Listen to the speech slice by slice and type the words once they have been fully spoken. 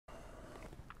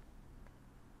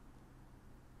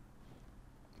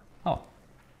Oh,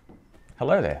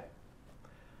 hello there.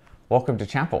 Welcome to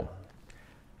chapel.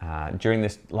 During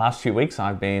this last few weeks,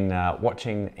 I've been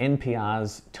watching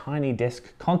NPR's Tiny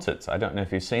Desk concerts. I don't know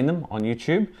if you've seen them on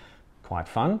YouTube. Quite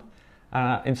fun.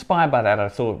 Inspired by that, I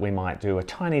thought we might do a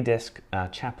Tiny Desk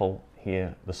chapel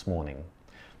here this morning.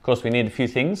 Of course, we need a few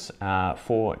things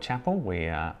for chapel. We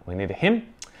need a hymn,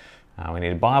 we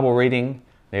need a Bible reading,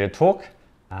 need a talk,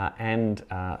 and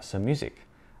some music.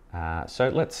 So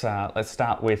let's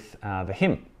start with the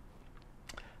hymn.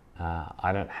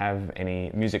 I don't have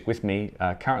any music with me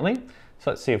currently,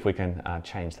 so let's see if we can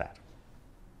change that.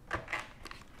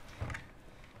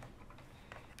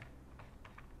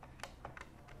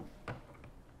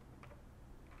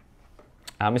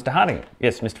 Mr. Harding,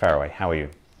 yes, Mr. Farraway, how are you?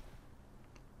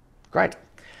 Great.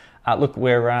 Look,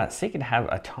 we're seeking to have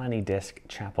a Tiny Desk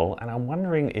chapel, and I'm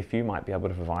wondering if you might be able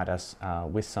to provide us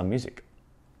with some music.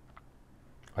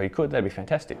 Oh, you could? That'd be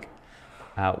fantastic.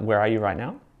 Where are you right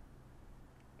now?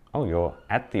 Oh, you're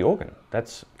at the organ.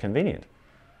 That's convenient.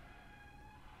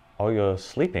 Oh, you're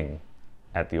sleeping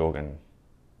at the organ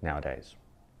nowadays.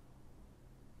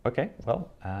 Okay,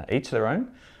 well, each their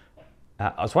own.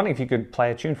 I was wondering if you could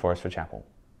play a tune for us for chapel.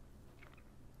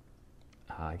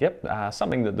 Yep,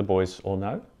 something that the boys all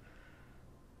know.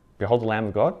 Behold the Lamb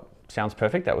of God. Sounds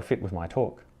perfect. That would fit with my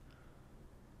talk.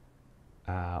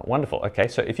 Wonderful. Okay,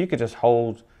 so if you could just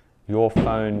hold your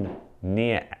phone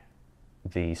near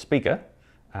the speaker,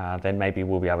 then maybe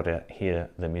we'll be able to hear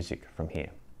the music from here.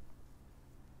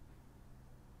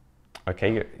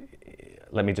 Okay,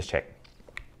 let me just check.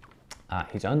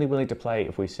 He's only willing to play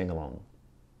if we sing along.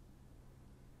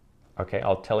 Okay,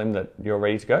 I'll tell him that you're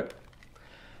ready to go.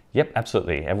 Yep,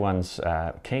 absolutely. Everyone's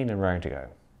keen and raring to go.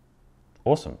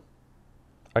 Awesome.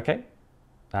 Okay.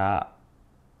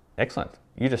 Excellent.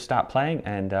 You just start playing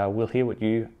and we'll hear what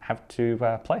you have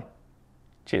to play.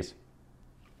 Cheers.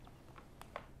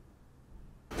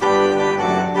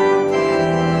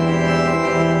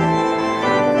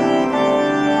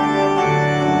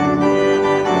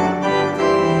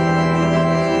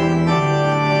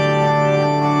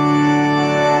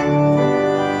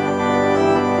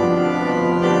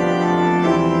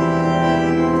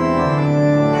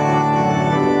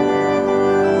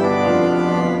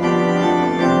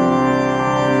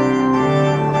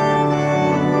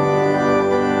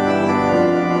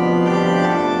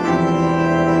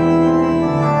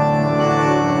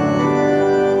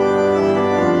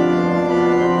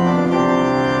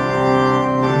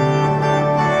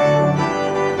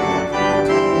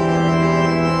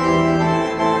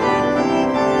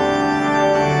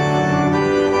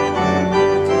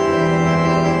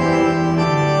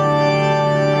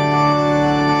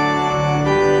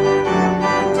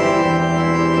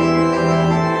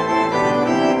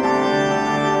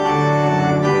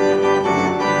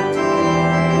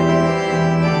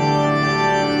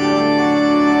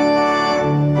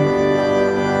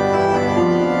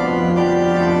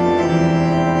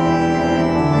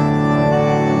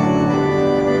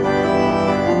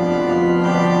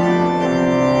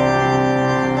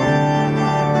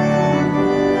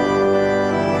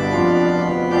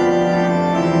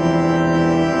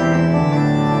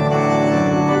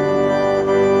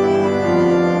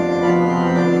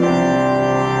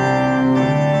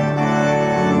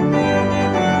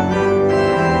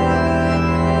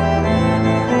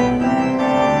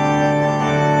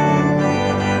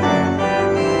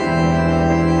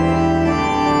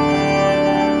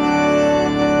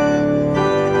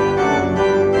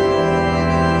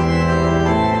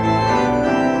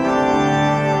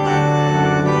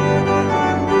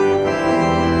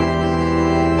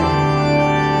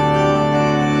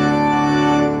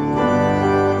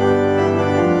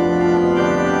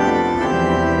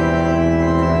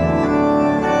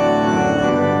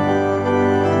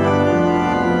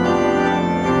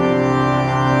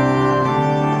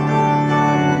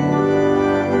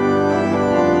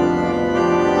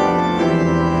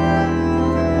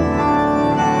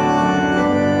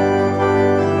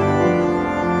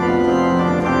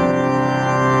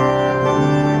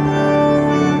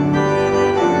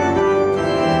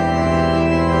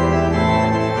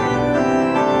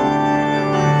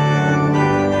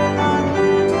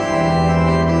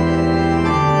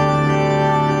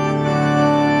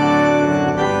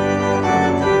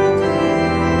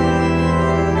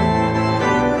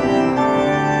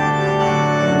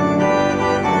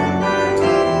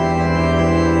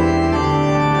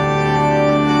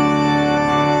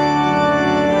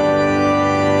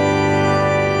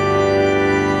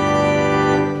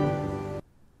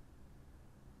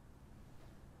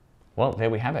 Well,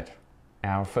 there we have it,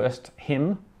 our first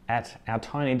hymn at our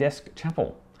Tiny Desk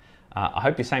chapel. I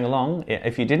hope you sang along.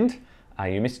 If you didn't,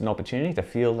 you missed an opportunity to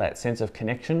feel that sense of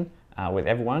connection with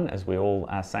everyone as we all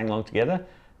sang along together.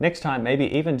 Next time, maybe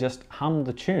even just hum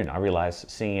the tune. I realise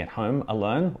singing at home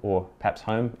alone, or perhaps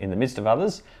home in the midst of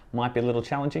others, might be a little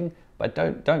challenging, but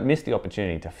don't miss the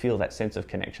opportunity to feel that sense of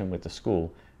connection with the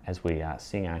school as we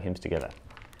sing our hymns together.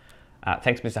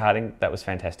 Thanks, Mr. Harding. That was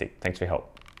fantastic. Thanks for your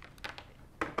help.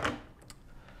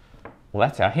 Well,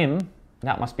 that's our hymn.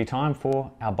 Now it must be time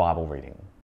for our Bible reading.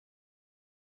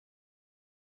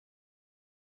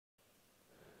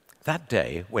 That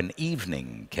day, when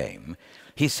evening came,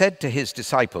 he said to his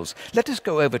disciples, "Let us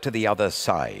go over to the other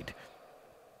side."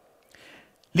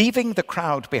 Leaving the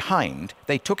crowd behind,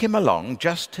 they took him along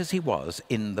just as he was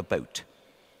in the boat.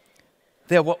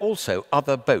 There were also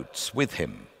other boats with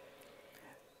him.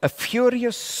 A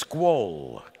furious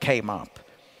squall came up,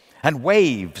 and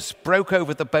waves broke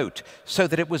over the boat so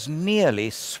that it was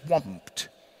nearly swamped.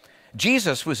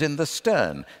 Jesus was in the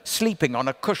stern, sleeping on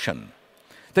a cushion.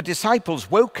 The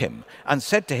disciples woke him and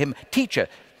said to him, "Teacher,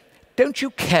 don't you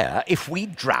care if we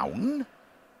drown?"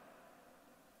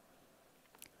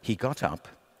 He got up,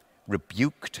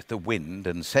 rebuked the wind,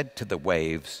 and said to the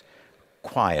waves,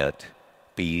 "Quiet,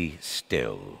 be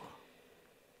still."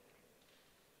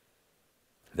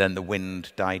 Then the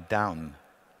wind died down,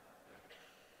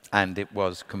 and it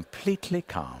was completely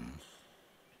calm.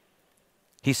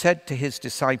 He said to his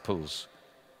disciples,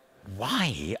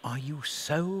 "Why are you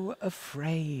so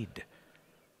afraid?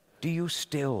 Do you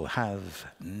still have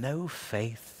no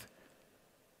faith?"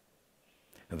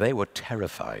 They were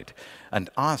terrified and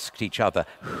asked each other,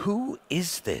 "Who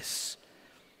is this?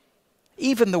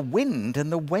 Even the wind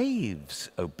and the waves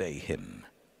obey him."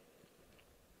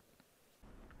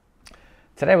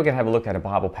 Today we're going to have a look at a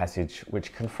Bible passage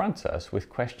which confronts us with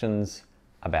questions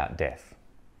about death.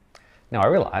 Now, I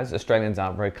realise Australians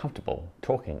aren't very comfortable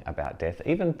talking about death,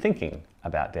 even thinking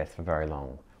about death for very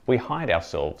long. We hide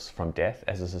ourselves from death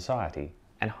as a society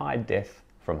and hide death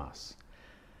from us.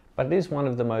 But it is one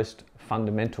of the most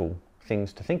fundamental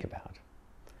things to think about.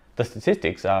 The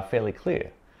statistics are fairly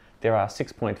clear. There are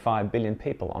 6.5 billion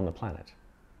people on the planet,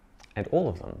 and all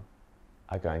of them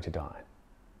are going to die.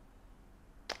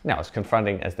 Now, as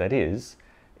confronting as that is,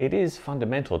 it is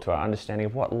fundamental to our understanding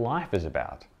of what life is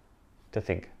about to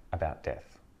think about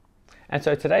death. And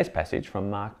so today's passage from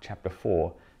Mark chapter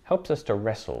 4 helps us to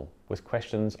wrestle with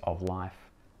questions of life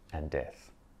and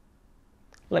death.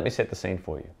 Let me set the scene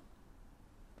for you.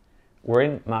 We're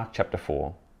in Mark chapter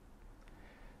 4.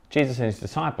 Jesus and his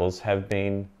disciples have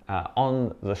been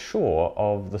on the shore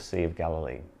of the Sea of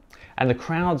Galilee. And the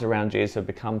crowds around Jesus have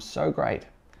become so great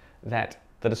that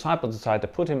the disciples decide to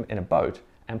put him in a boat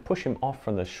and push him off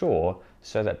from the shore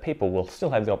so that people will still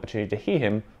have the opportunity to hear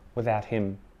him without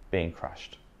him being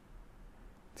crushed.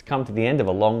 It's come to the end of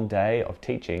a long day of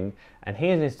teaching, and he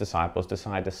and his disciples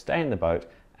decide to stay in the boat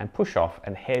and push off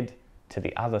and head to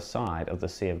the other side of the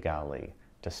Sea of Galilee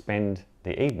to spend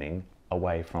the evening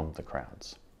away from the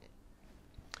crowds.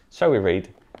 So we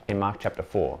read in Mark chapter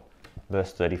 4,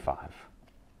 verse 35.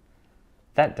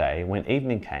 That day, when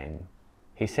evening came,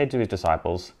 he said to his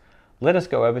disciples, "Let us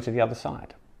go over to the other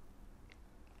side."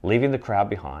 Leaving the crowd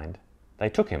behind, they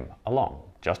took him along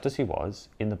just as he was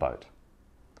in the boat.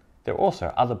 There were also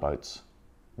other boats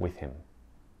with him.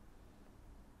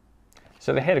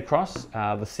 So they head across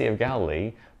the Sea of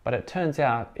Galilee, but it turns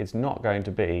out it's not going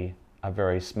to be a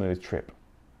very smooth trip.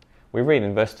 We read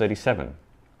in verse 37,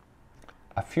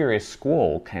 "A furious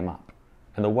squall came up,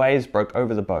 and the waves broke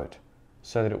over the boat,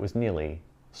 so that it was nearly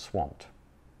swamped."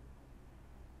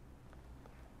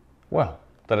 Well,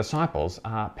 the disciples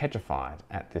are petrified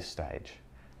at this stage.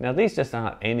 Now, these just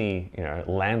aren't any,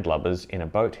 landlubbers in a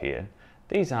boat here.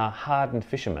 These are hardened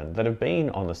fishermen that have been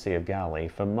on the Sea of Galilee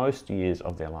for most years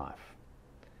of their life.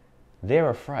 They're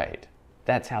afraid.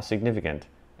 That's how significant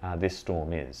this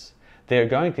storm is. They're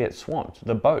going to get swamped.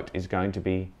 The boat is going to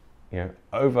be,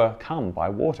 overcome by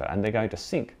water, and they're going to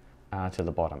sink to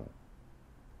the bottom.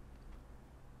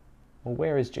 Well,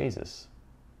 where is Jesus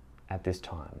at this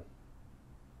time?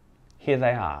 Here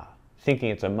they are, thinking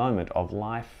it's a moment of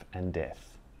life and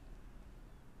death.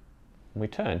 We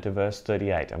turn to verse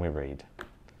 38 and we read,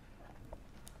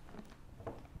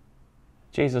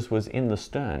 "Jesus was in the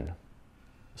stern,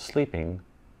 sleeping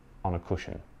on a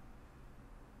cushion.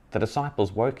 The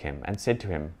disciples woke him and said to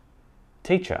him,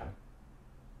 'Teacher,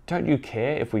 don't you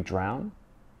care if we drown?'"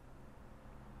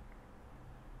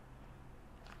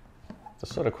 It's the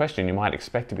sort of question you might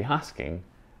expect to be asking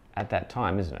at that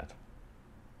time, isn't it?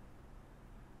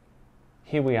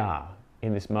 Here we are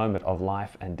in this moment of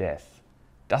life and death.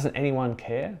 Doesn't anyone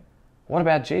care? What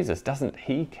about Jesus? Doesn't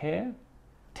he care?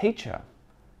 "Teacher,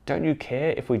 Don't you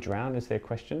care if we drown, is their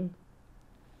question.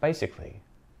 Basically,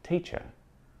 teacher,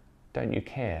 don't you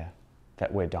care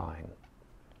that we're dying?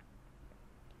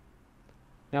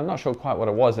 Now, I'm not sure quite what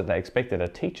it was that they expected a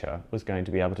teacher was going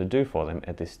to be able to do for them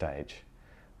at this stage.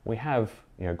 We have,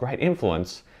 great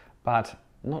influence, but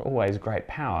not always great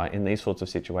power in these sorts of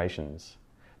situations.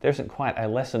 There isn't quite a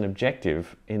lesson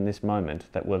objective in this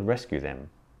moment that will rescue them.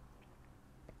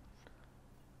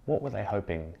 What were they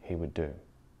hoping he would do?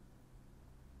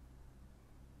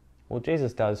 Well,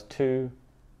 Jesus does two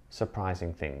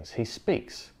surprising things. He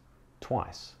speaks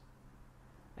twice.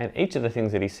 And each of the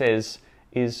things that he says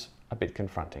is a bit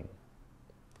confronting.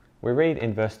 We read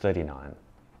in verse 39,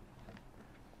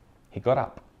 "He got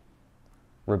up,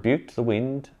 rebuked the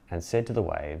wind, and said to the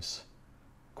waves,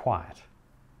 'Quiet,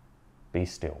 be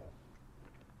still.'"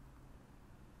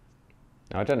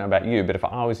 Now, I don't know about you, but if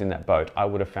I was in that boat, I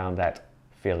would have found that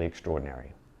fairly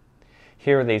extraordinary.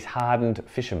 Here are these hardened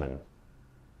fishermen,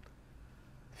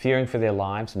 fearing for their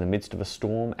lives in the midst of a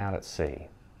storm out at sea.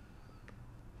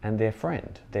 And their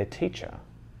friend, their teacher,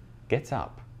 gets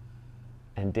up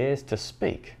and dares to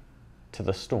speak to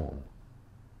the storm,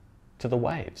 to the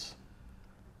waves,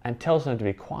 and tells them to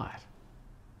be quiet,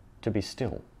 to be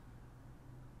still.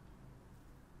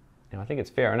 Now, I think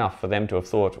it's fair enough for them to have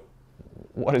thought,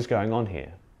 what is going on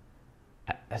here?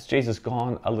 Has Jesus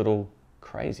gone a little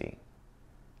crazy?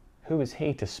 Who is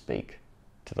he to speak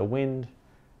to the wind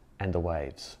and the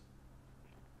waves?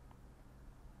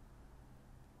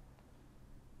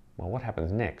 Well, what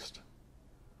happens next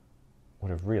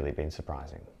would have really been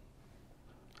surprising.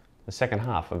 The second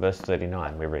half of verse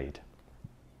 39 we read,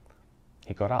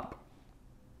 "He got up,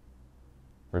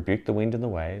 rebuked the wind and the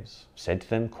waves, said to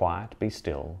them, 'Quiet, be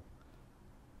still.'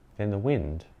 Then the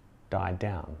wind died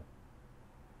down,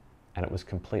 and it was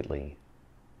completely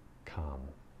calm."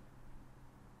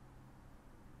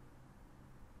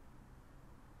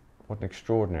 What an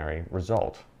extraordinary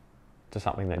result to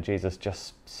something that Jesus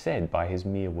just said by his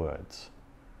mere words.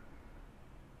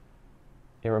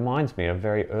 It reminds me of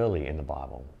very early in the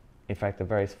Bible, in fact the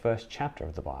very first chapter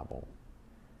of the Bible,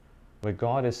 where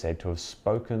God is said to have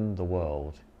spoken the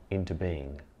world into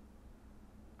being.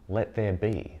 "Let there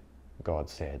be," God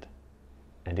said,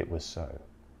 and it was so.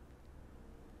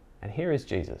 And here is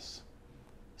Jesus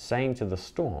saying to the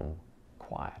storm,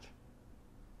 "Quiet,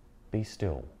 be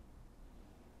still,"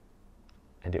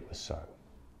 and it was so.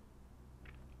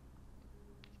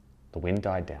 The wind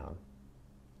died down,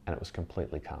 and it was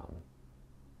completely calm.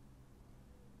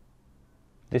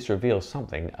 This reveals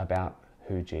something about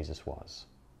who Jesus was.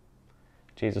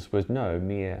 Jesus was no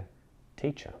mere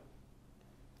teacher.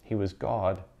 He was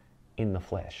God in the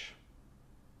flesh.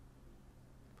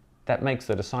 That makes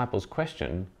the disciples'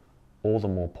 question all the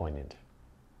more poignant.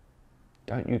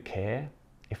 Don't you care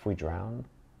if we drown,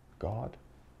 God?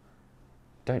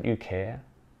 Don't you care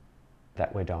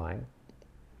that we're dying?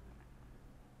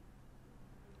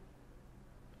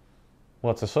 Well,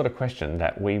 it's the sort of question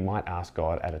that we might ask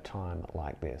God at a time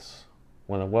like this,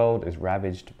 when the world is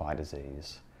ravaged by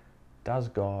disease. Does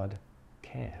God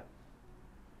care?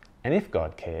 And if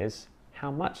God cares,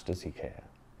 how much does he care?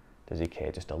 Does he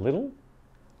care just a little?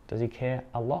 Does he care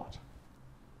a lot?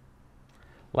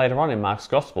 Later on in Mark's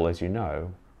Gospel, as you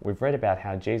know, we've read about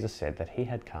how Jesus said that he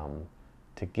had come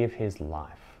to give his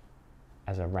life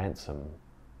as a ransom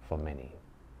for many.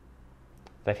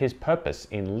 That his purpose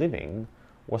in living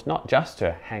was not just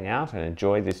to hang out and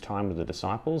enjoy this time with the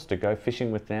disciples, to go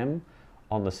fishing with them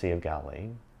on the Sea of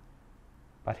Galilee,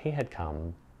 but he had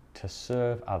come to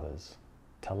serve others,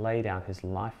 to lay down his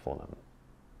life for them.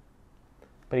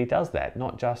 But he does that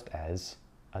not just as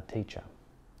a teacher.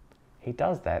 He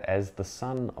does that as the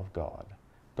Son of God,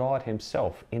 God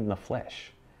himself in the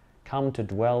flesh, come to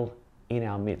dwell in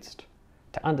our midst,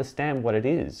 to understand what it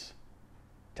is,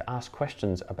 to ask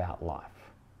questions about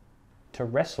life, to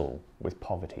wrestle with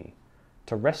poverty,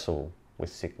 to wrestle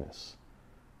with sickness,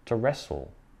 to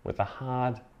wrestle with the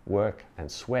hard work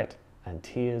and sweat and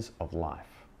tears of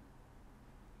life.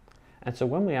 And so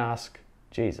when we ask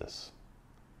Jesus,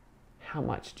 how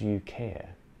much do you care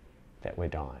that we're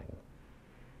dying?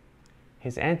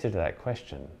 His answer to that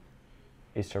question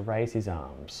is to raise his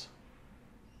arms,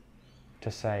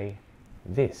 to say,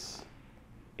 this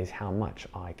is how much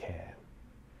I care.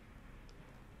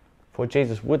 For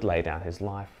Jesus would lay down his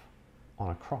life on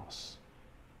a cross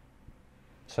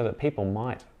so that people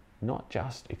might not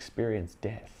just experience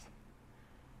death,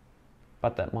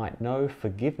 but that might know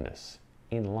forgiveness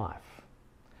in life.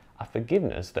 A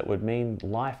forgiveness that would mean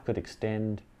life could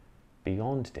extend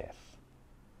beyond death,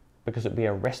 because it would be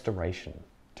a restoration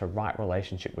to right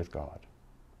relationship with God.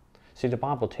 See, the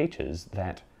Bible teaches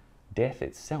that death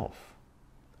itself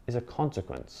is a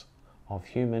consequence of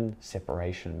human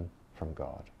separation from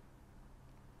God.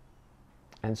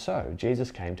 And so Jesus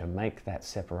came to make that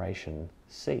separation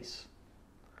cease.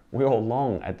 We all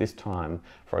long at this time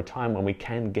for a time when we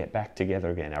can get back together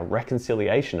again, a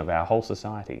reconciliation of our whole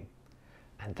society.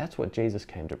 And that's what Jesus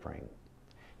came to bring.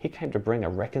 He came to bring a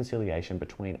reconciliation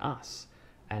between us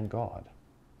and God.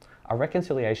 A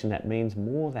reconciliation that means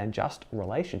more than just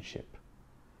relationship,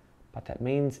 but that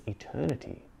means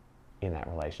eternity in that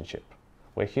relationship,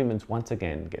 where humans once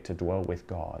again get to dwell with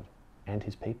God and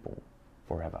his people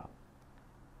forever.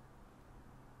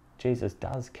 Jesus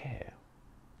does care.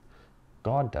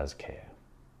 God does care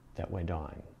that we're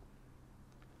dying.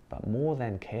 But more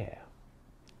than care,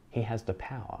 he has the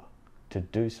power to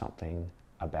do something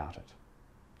about it.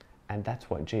 And that's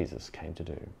what Jesus came to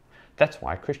do. That's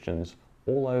why Christians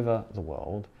all over the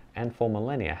world and for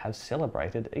millennia have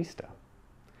celebrated Easter.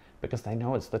 Because they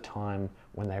know it's the time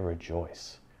when they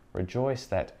rejoice. Rejoice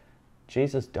that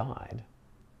Jesus died,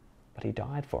 but he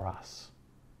died for us.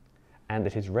 And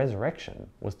that his resurrection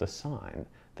was the sign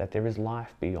that there is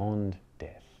life beyond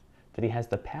death, that he has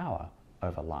the power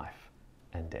over life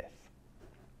and death.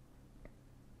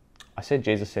 I said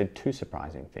Jesus said two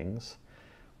surprising things.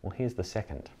 Well, here's the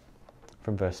second,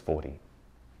 from verse 40.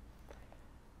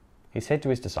 He said to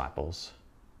his disciples,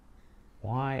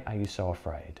 "Why are you so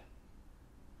afraid?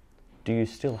 Do you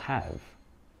still have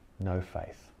no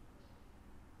faith?"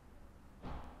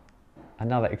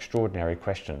 Another extraordinary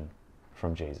question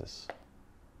from Jesus.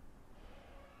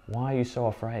 Why are you so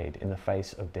afraid in the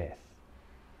face of death?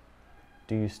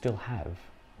 Do you still have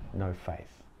no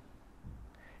faith?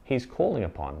 He's calling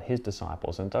upon his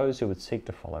disciples and those who would seek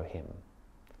to follow him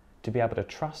to be able to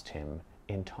trust him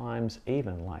in times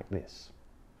even like this.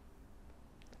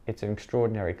 It's an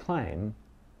extraordinary claim,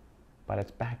 but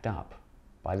it's backed up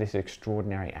by this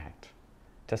extraordinary act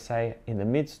to say, in the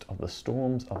midst of the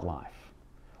storms of life,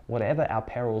 whatever our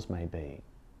perils may be,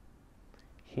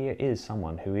 here is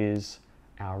someone who is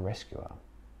our rescuer,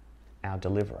 our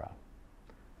deliverer,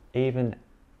 even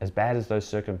as bad as those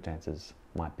circumstances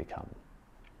might become.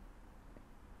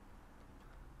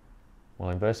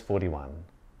 Well, in verse 41,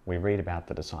 we read about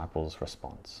the disciples'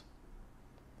 response.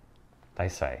 They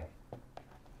say,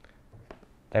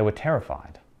 they were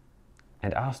terrified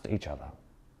and asked each other,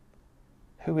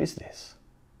 "Who is this?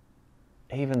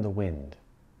 Even the wind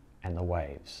and the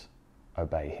waves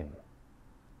obey him."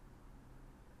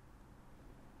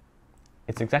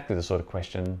 It's exactly the sort of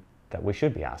question that we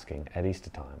should be asking at Easter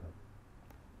time.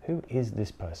 Who is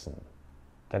this person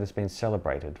that has been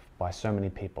celebrated by so many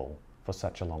people for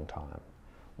such a long time?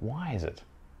 Why is it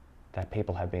that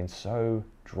people have been so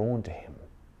drawn to him?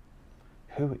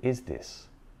 Who is this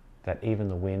that even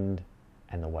the wind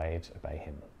and the waves obey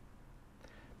him?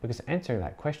 Because answering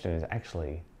that question is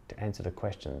actually to answer the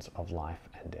questions of life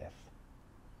and death.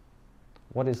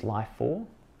 What is life for?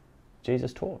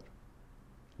 Jesus taught.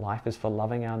 Life is for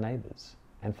loving our neighbours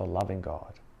and for loving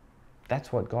God.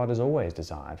 That's what God has always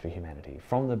desired for humanity,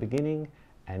 from the beginning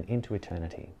and into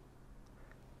eternity.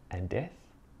 And death?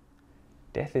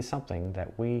 Death is something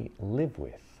that we live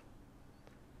with,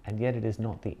 and yet it is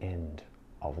not the end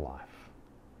of life.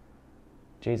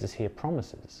 Jesus here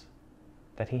promises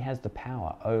that he has the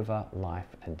power over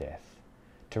life and death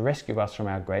to rescue us from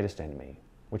our greatest enemy,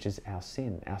 which is our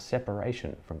sin, our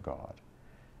separation from God,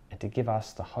 and to give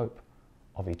us the hope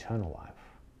of eternal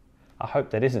life. A hope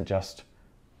that isn't just,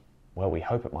 well, we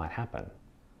hope it might happen,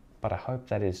 but a hope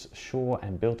that is sure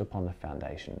and built upon the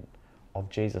foundation of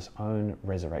Jesus' own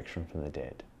resurrection from the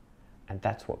dead. And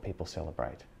that's what people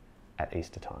celebrate at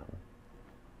Easter time.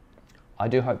 I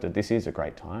do hope that this is a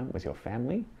great time with your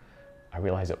family. I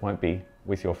realize it won't be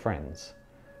with your friends,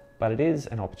 but it is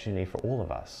an opportunity for all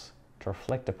of us to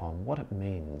reflect upon what it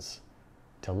means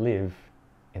to live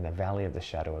in the valley of the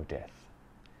shadow of death.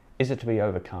 Is it to be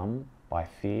overcome by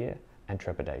fear and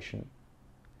trepidation?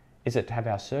 Is it to have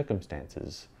our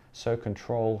circumstances so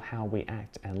control how we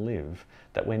act and live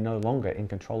that we're no longer in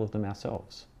control of them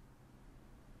ourselves?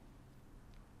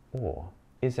 Or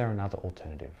is there another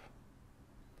alternative?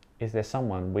 Is there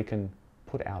someone we can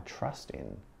put our trust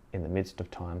in the midst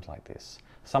of times like this?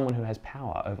 Someone who has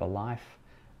power over life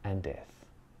and death?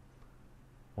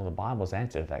 Well, the Bible's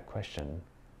answer to that question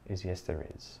is yes, there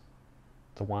is.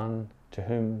 The one to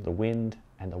whom the wind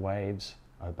and the waves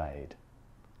obeyed.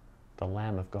 The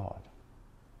Lamb of God,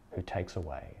 who takes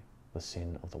away the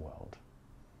sin of the world.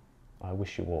 I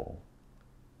wish you all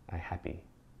a happy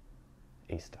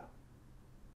Easter.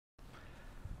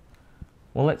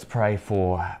 Well, let's pray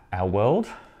for our world,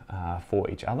 for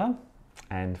each other,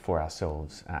 and for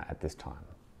ourselves at this time.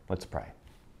 Let's pray.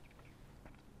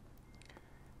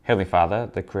 Heavenly Father,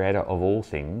 the creator of all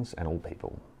things and all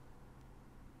people,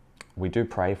 we do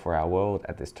pray for our world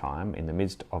at this time in the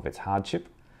midst of its hardship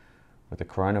with the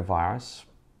coronavirus,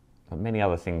 but many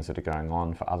other things that are going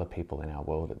on for other people in our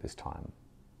world at this time.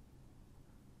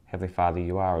 Heavenly Father,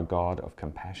 you are a God of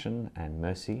compassion and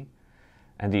mercy,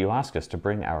 and you ask us to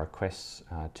bring our requests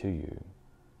to you.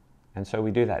 And so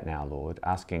we do that now, Lord,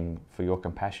 asking for your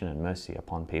compassion and mercy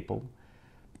upon people,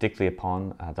 particularly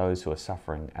upon those who are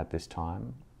suffering at this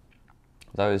time,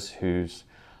 those whose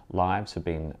lives have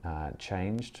been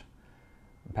changed,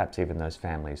 perhaps even those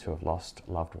families who have lost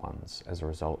loved ones as a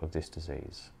result of this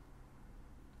disease.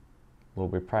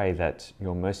 Lord, we pray that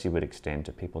your mercy would extend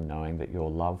to people knowing that your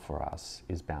love for us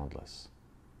is boundless,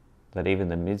 that even in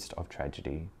the midst of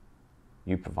tragedy,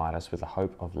 you provide us with a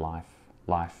hope of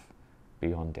life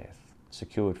beyond death,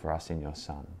 secured for us in your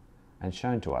Son, and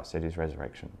shown to us at his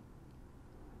resurrection.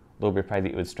 Lord, we pray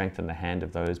that you would strengthen the hand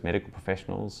of those medical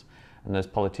professionals and those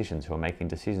politicians who are making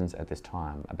decisions at this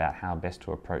time about how best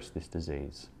to approach this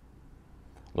disease.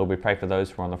 Lord, we pray for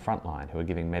those who are on the front line, who are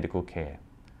giving medical care.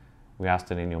 We ask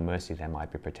that in your mercy they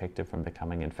might be protected from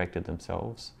becoming infected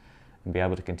themselves and be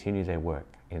able to continue their work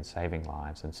in saving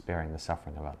lives and sparing the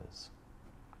suffering of others.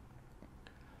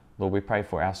 Lord, we pray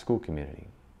for our school community.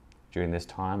 During this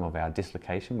time of our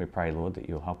dislocation, we pray, Lord, that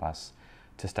you'll help us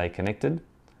to stay connected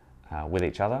with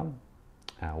each other,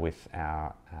 with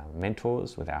our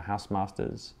mentors, with our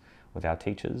housemasters, with our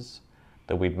teachers,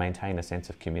 that we'd maintain a sense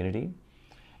of community.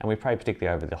 And we pray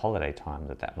particularly over the holiday time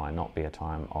that might not be a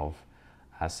time of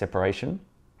separation,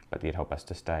 but you'd help us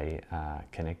to stay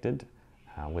connected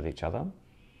with each other.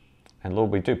 And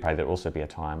Lord, we do pray that it also be a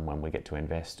time when we get to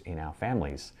invest in our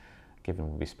families, given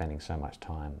we'll be spending so much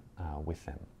time with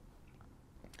them.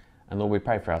 And Lord, we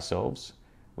pray for ourselves.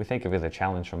 We think of it as a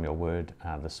challenge from your word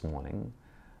this morning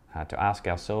to ask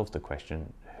ourselves the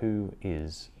question, who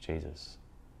is Jesus?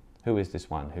 Who is this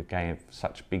one who gave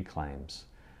such big claims,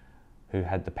 who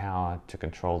had the power to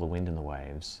control the wind and the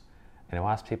waves, and who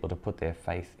asked people to put their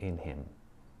faith in him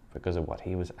because of what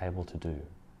he was able to do,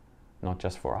 not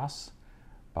just for us,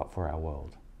 but for our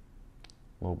world.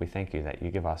 Lord, we thank you that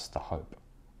you give us the hope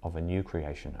of a new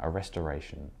creation, a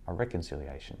restoration, a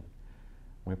reconciliation.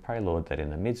 We pray, Lord, that in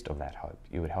the midst of that hope,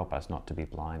 you would help us not to be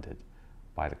blinded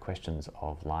by the questions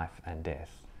of life and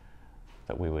death,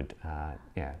 that we would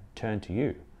turn to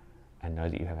you and know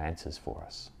that you have answers for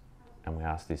us. And we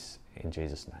ask this in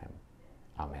Jesus' name.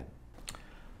 Amen.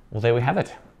 Well, there we have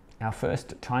it, our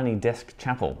first Tiny Desk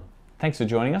Chapel. Thanks for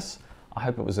joining us. I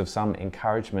hope it was of some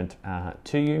encouragement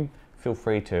to you. Feel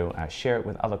free to share it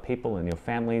with other people and your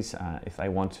families if they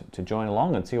want to join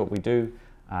along and see what we do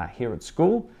here at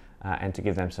school, and to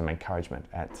give them some encouragement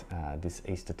at this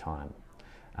Easter time.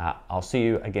 I'll see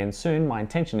you again soon. My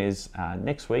intention is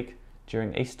next week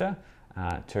during Easter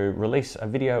to release a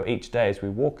video each day as we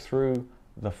walk through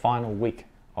the final week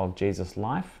of Jesus'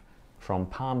 life, from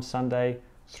Palm Sunday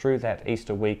through that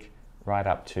Easter week right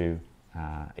up to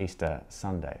Easter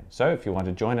Sunday. So if you want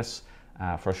to join us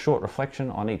for a short reflection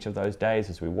on each of those days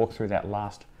as we walk through that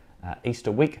last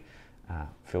Easter week,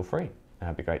 feel free.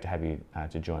 It'd be great to have you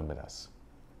to join with us.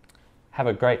 Have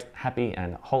a great, happy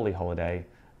and holy holiday,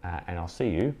 and I'll see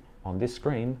you on this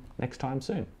screen next time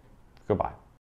soon. Goodbye.